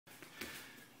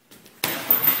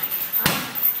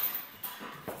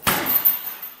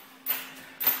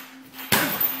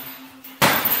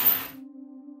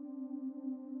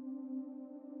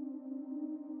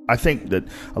I think that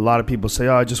a lot of people say,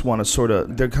 oh, I just want to sort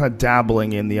of, they're kind of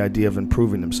dabbling in the idea of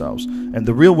improving themselves. And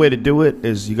the real way to do it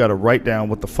is you got to write down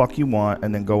what the fuck you want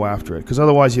and then go after it. Because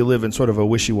otherwise you live in sort of a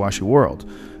wishy-washy world.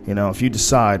 You know, if you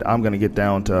decide I'm going to get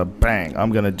down to bang,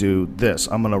 I'm going to do this,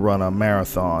 I'm going to run a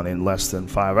marathon in less than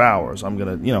 5 hours, I'm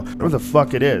going to, you know, whatever the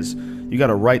fuck it is, you got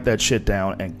to write that shit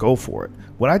down and go for it.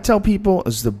 What I tell people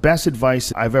is the best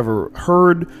advice I've ever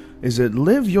heard is that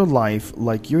live your life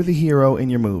like you're the hero in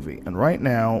your movie. And right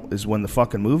now is when the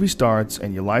fucking movie starts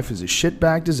and your life is a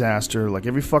shitbag disaster, like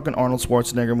every fucking Arnold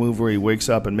Schwarzenegger movie where he wakes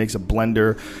up and makes a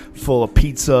blender full of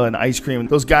pizza and ice cream.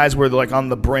 Those guys where they're like on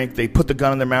the brink, they put the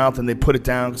gun in their mouth and they put it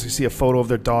down because they see a photo of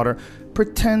their daughter.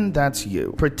 Pretend that's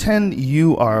you. Pretend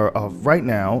you are, right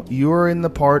now, you're in the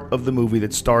part of the movie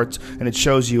that starts and it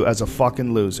shows you as a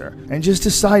fucking loser. And just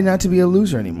decide not to be a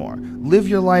loser anymore. Live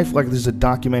your life like there's a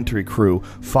documentary crew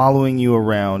following you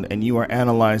around and you are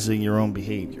analyzing your own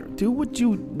behavior. Do what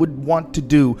you would want to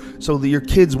do so that your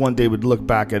kids one day would look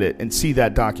back at it and see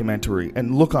that documentary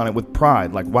and look on it with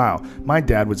pride. Like, wow, my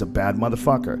dad was a bad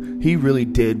motherfucker. He really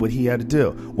did what he had to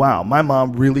do. Wow, my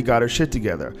mom really got her shit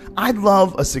together. I'd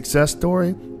love a success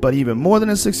story, but even more than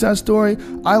a success story,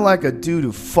 I like a dude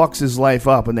who fucks his life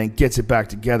up and then gets it back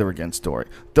together again story.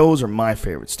 Those are my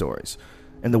favorite stories.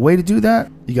 And the way to do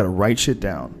that, you gotta write shit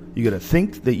down. You gotta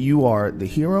think that you are the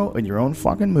hero in your own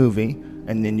fucking movie,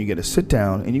 and then you gotta sit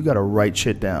down and you gotta write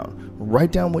shit down.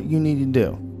 Write down what you need to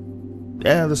do.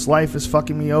 Yeah, this life is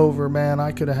fucking me over, man.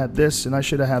 I could have had this and I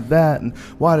should have had that. And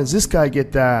why does this guy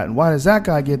get that? And why does that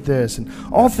guy get this? And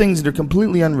all things that are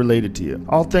completely unrelated to you.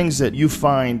 All things that you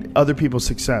find other people's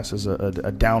success as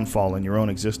a downfall in your own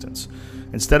existence.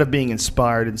 Instead of being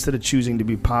inspired, instead of choosing to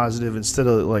be positive, instead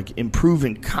of like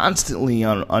improving constantly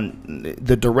on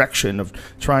the direction of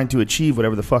trying to achieve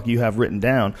whatever the fuck you have written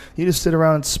down, you just sit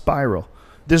around and spiral.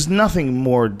 There's nothing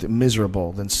more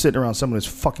miserable than sitting around someone who's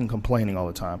fucking complaining all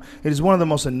the time. It is one of the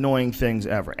most annoying things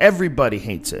ever. Everybody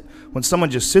hates it. When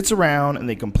someone just sits around and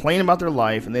they complain about their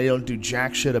life and they don't do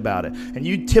jack shit about it. And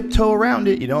you tiptoe around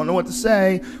it. You don't know what to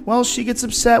say. Well, she gets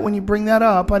upset when you bring that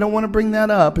up. I don't want to bring that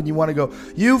up. And you want to go,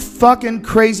 you fucking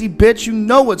crazy bitch. You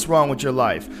know what's wrong with your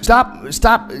life. Stop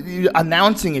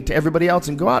announcing it to everybody else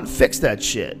and go out and fix that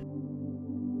shit.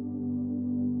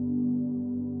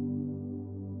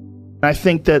 I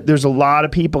think that there's a lot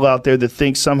of people out there that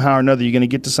think somehow or another you're going to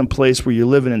get to some place where you're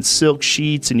living in silk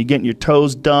sheets and you're getting your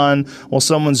toes done while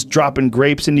someone's dropping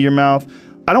grapes into your mouth.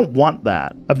 I don't want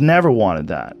that. I've never wanted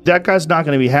that. That guy's not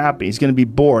going to be happy. He's going to be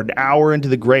bored. An hour into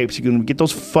the grapes, you're going to get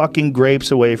those fucking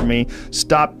grapes away from me.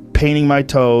 Stop painting my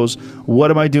toes. What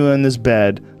am I doing in this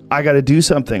bed? I got to do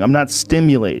something. I'm not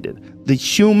stimulated. The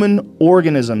human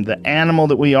organism, the animal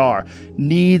that we are,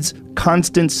 needs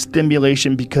constant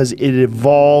stimulation because it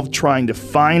evolved trying to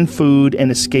find food and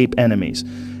escape enemies.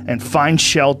 And find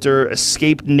shelter,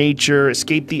 escape nature,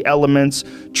 escape the elements,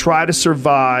 try to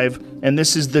survive. And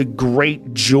this is the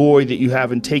great joy that you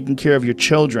have in taking care of your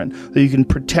children, that you can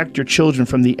protect your children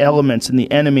from the elements and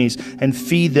the enemies and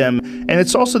feed them. And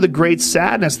it's also the great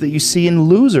sadness that you see in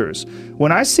losers.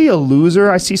 When I see a loser,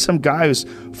 I see some guy who's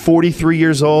 43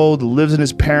 years old, lives in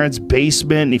his parents'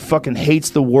 basement, and he fucking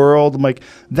hates the world. I'm like,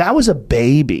 that was a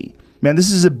baby. Man,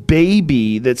 this is a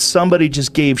baby that somebody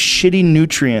just gave shitty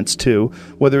nutrients to,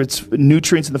 whether it's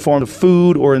nutrients in the form of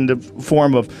food or in the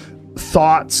form of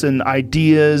thoughts and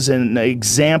ideas and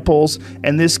examples.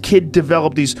 And this kid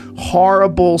developed these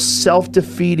horrible,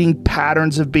 self-defeating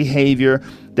patterns of behavior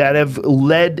that have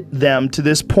led them to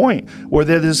this point where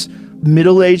they're this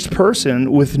middle-aged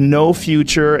person with no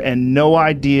future and no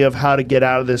idea of how to get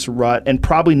out of this rut and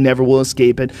probably never will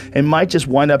escape it and might just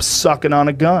wind up sucking on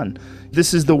a gun.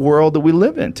 This is the world that we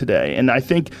live in today. And I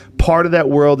think part of that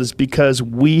world is because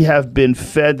we have been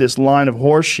fed this line of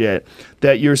horseshit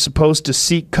that you're supposed to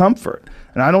seek comfort.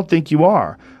 And I don't think you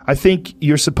are. I think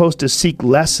you're supposed to seek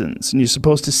lessons and you're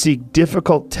supposed to seek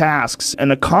difficult tasks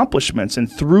and accomplishments. And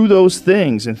through those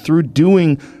things and through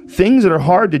doing things that are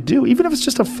hard to do, even if it's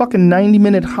just a fucking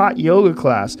 90-minute hot yoga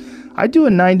class. I do a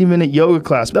 90-minute yoga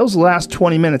class. Those last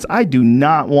 20 minutes, I do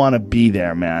not want to be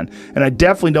there, man. And I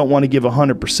definitely don't want to give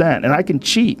 100%. And I can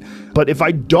cheat. But if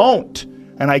I don't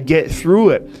and I get through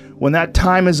it, when that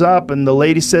time is up and the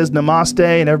lady says namaste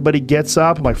and everybody gets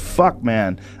up, I'm like, fuck,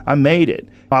 man, I made it.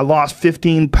 I lost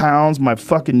 15 pounds. My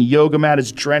fucking yoga mat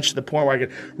is drenched to the point where I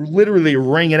could literally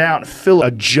wring it out and fill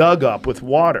a jug up with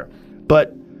water.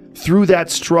 But through that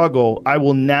struggle, I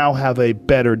will now have a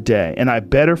better day. And I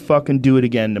better fucking do it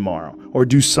again tomorrow. or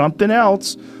do something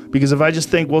else. Because if I just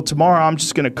think, well, tomorrow I'm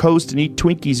just going to coast and eat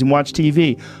Twinkies and watch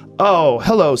TV. Oh,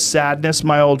 hello, sadness,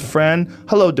 my old friend.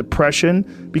 Hello,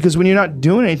 depression. Because when you're not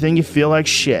doing anything, you feel like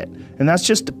shit. And that's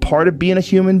just a part of being a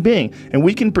human being. And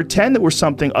we can pretend that we're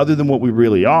something other than what we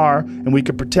really are. And we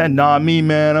can pretend, nah, me,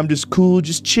 man, I'm just cool,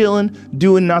 just chilling,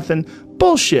 doing nothing.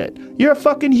 Bullshit. You're a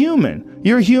fucking human.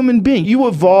 You're a human being. You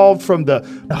evolved from the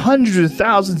hundreds of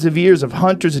thousands of years of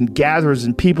hunters and gatherers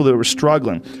and people that were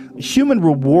struggling. Human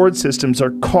reward systems are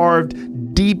carved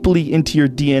deeply into your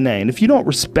DNA. And if you don't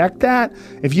respect that,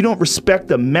 if you don't respect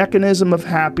the mechanism of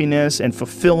happiness and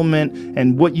fulfillment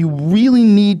and what you really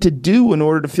need to do in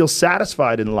order to feel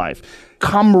satisfied in life,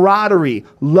 camaraderie,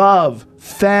 love,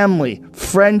 family,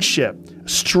 friendship,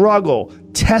 struggle,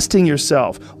 testing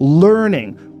yourself,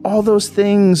 learning, all those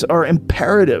things are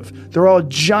imperative. They're all a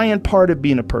giant part of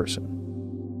being a person.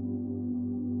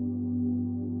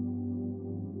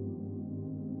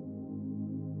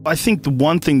 I think the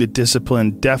one thing that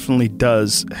discipline definitely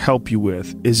does help you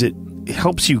with is it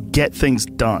helps you get things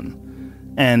done.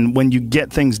 And when you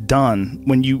get things done,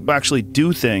 when you actually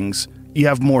do things, you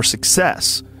have more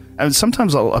success. And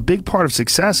sometimes a big part of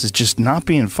success is just not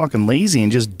being fucking lazy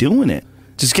and just doing it.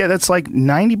 That's like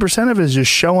 90% of it is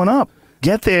just showing up.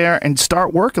 Get there and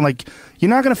start working. Like, you're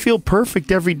not going to feel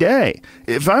perfect every day.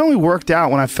 If I only worked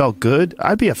out when I felt good,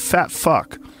 I'd be a fat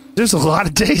fuck. There's a lot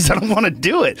of days I don't want to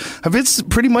do it. It's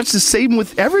pretty much the same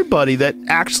with everybody that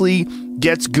actually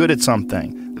gets good at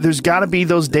something. There's got to be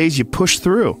those days you push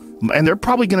through. And they're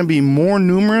probably going to be more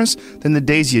numerous than the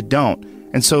days you don't.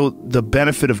 And so the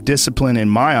benefit of discipline in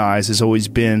my eyes has always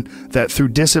been that through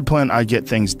discipline, I get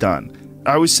things done.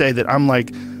 I always say that I'm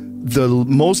like the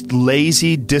most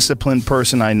lazy, disciplined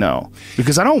person I know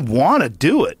because I don't want to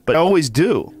do it, but I always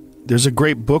do. There's a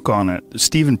great book on it.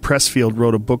 Stephen Pressfield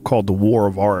wrote a book called The War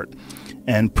of Art.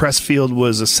 And Pressfield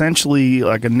was essentially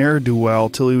like a ne'er-do-well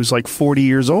till he was like 40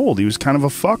 years old. He was kind of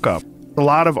a fuck-up. A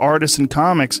lot of artists in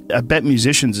comics, I bet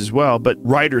musicians as well, but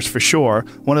writers for sure,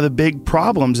 one of the big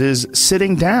problems is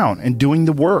sitting down and doing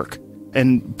the work.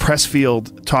 And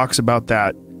Pressfield talks about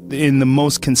that in the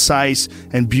most concise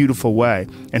and beautiful way.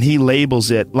 And he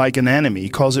labels it like an enemy. He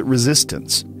calls it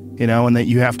resistance, you know, and that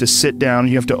you have to sit down,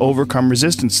 you have to overcome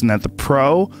resistance, and that the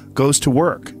pro goes to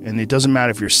work. And it doesn't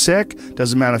matter if you're sick, it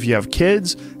doesn't matter if you have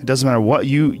kids, it doesn't matter what,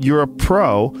 you're a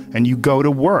pro and you go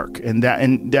to work. And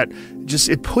that just,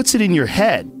 it puts it in your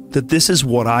head that this is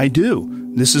what I do.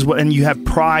 This is what, and you have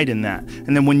pride in that.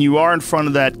 And then when you are in front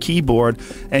of that keyboard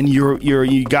and you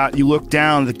look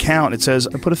down at the count, it says,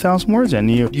 I put 1,000 words in.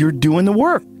 You're doing the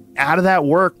work. Out of that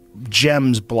work,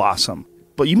 gems blossom.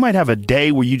 But you might have a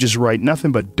day where you just write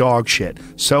nothing but dog shit.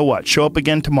 So what? Show up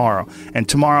again tomorrow. And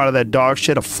tomorrow out of that dog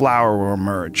shit, a flower will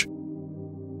emerge.